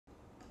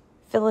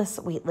Phillis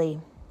Wheatley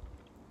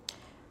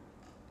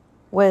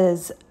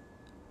was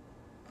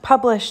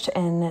published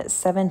in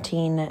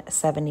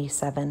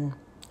 1777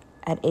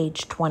 at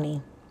age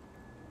 20.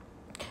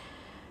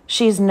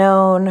 She's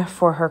known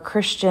for her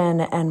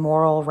Christian and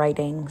moral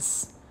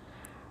writings,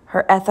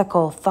 her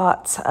ethical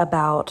thoughts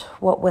about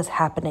what was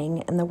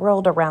happening in the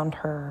world around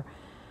her,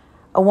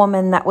 a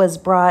woman that was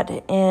brought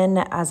in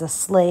as a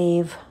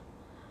slave,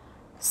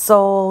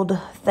 sold,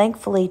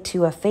 thankfully,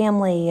 to a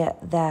family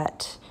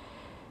that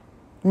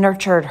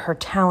nurtured her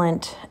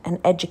talent and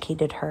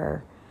educated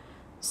her,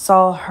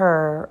 saw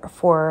her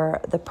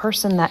for the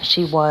person that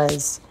she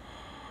was,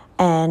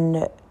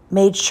 and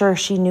made sure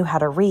she knew how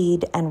to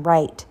read and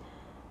write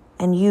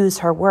and use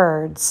her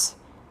words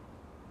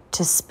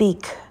to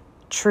speak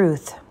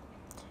truth.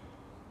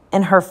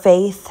 In her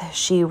faith,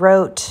 she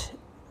wrote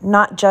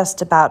not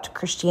just about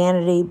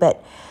Christianity,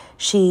 but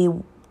she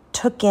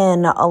took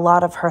in a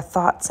lot of her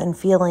thoughts and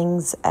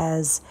feelings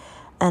as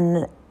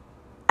an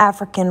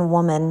African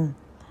woman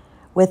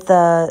with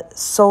the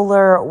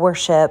solar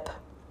worship,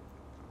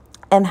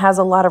 and has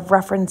a lot of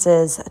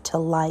references to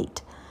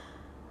light.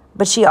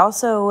 But she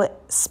also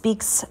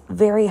speaks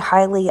very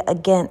highly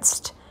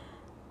against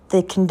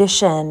the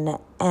condition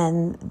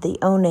and the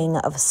owning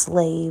of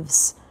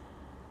slaves.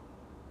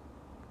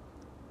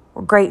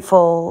 We're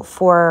grateful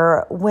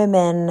for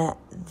women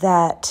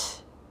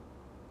that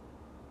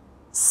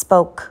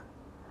spoke,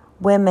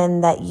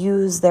 women that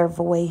use their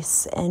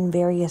voice in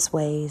various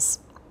ways.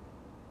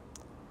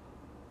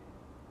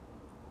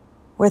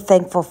 We're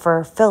thankful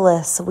for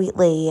Phillis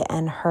Wheatley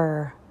and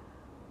her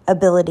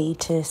ability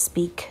to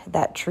speak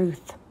that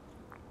truth.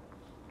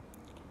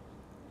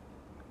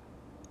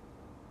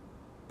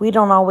 We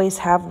don't always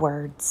have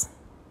words,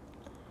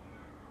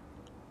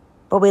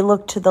 but we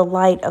look to the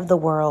light of the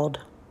world,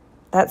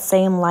 that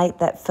same light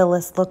that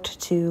Phillis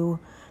looked to,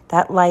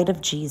 that light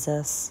of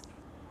Jesus,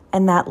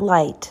 and that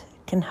light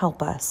can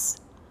help us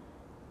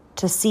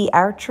to see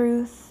our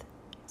truth,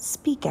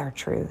 speak our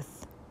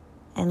truth,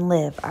 and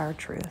live our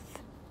truth.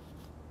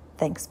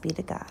 Thanks be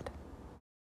to God.